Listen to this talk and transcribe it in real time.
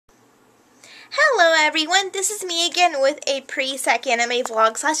Hello everyone, this is me again with a pre-Sac-Anime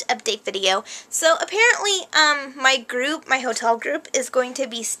vlog / update video. So apparently, my hotel group is going to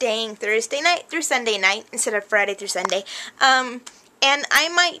be staying Thursday night through Sunday night instead of Friday through Sunday. And I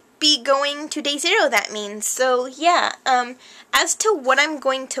might be going to day 0, that means. So yeah, as to what I'm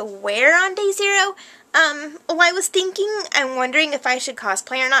going to wear on day 0, well, I was I'm wondering if I should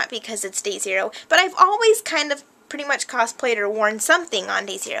cosplay or not because it's day 0, but I've always kind of pretty much cosplayed or worn something on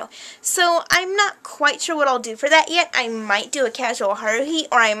day 0. So I'm not quite sure what I'll do for that yet. I might do a casual Haruhi,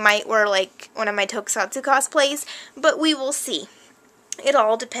 or I might wear like one of my Tokusatsu cosplays, but we will see. It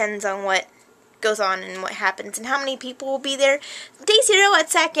all depends on what goes on and what happens and how many people will be there. Day 0 at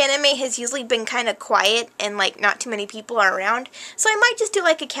Sac-Anime has usually been kind of quiet and like not too many people are around, so I might just do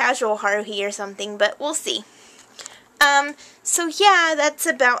like a casual Haruhi or something, but we'll see. So yeah, that's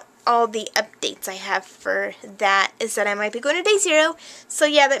about all the updates I have for that, is that I might be going to day 0. So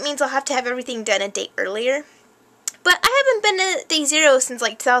yeah, that means I'll have to have everything done a day earlier. But I haven't been to day 0 since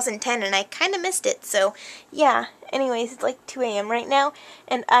like 2010 and I kind of missed it. So yeah, anyways, it's like 2 a.m. right now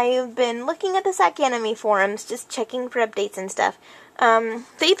and I've been looking at the Sac-Anime forums, just checking for updates and stuff. They've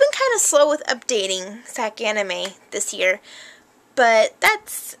been kind of slow with updating Sac-Anime this year. But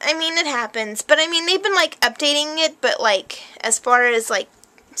that's, I mean, it happens. But I mean, they've been like updating it, but like as far as like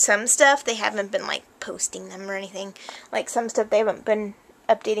some stuff, they haven't been like posting them or anything. Like some stuff they haven't been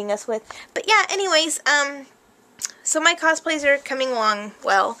updating us with. But yeah, anyways, so my cosplays are coming along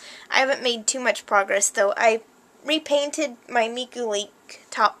well. I haven't made too much progress though. I repainted my Miku Lake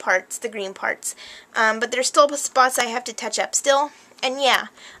top parts, the green parts. But there's still spots I have to touch up still. And yeah,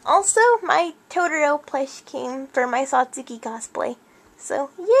 also my Totoro plush came for my Satsuki cosplay.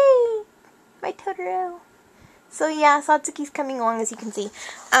 So yay! My Totoro. So yeah, Satsuki's coming along, as you can see.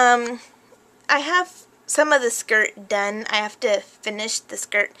 I have some of the skirt done. I have to finish the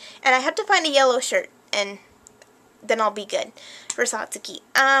skirt. And I have to find a yellow shirt. And then I'll be good for Satsuki.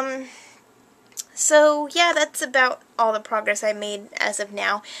 So yeah, that's about all the progress I made as of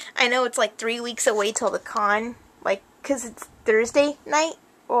now. I know it's like 3 weeks away till the con. Like, because it's Thursday night.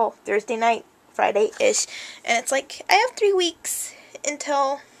 Well, Thursday night, Friday-ish. And it's like, I have 3 weeks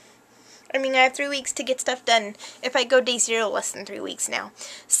until... I have 3 weeks to get stuff done. If I go day 0, less than 3 weeks now.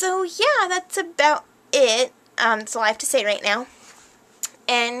 So yeah, that's about it. That's all I have to say right now.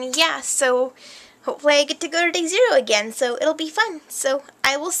 And yeah, so hopefully I get to go to day 0 again, so it'll be fun. So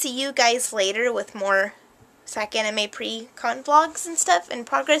I will see you guys later with more Sac-Anime pre-con vlogs and stuff, and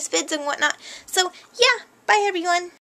progress vids and whatnot. So yeah, bye everyone!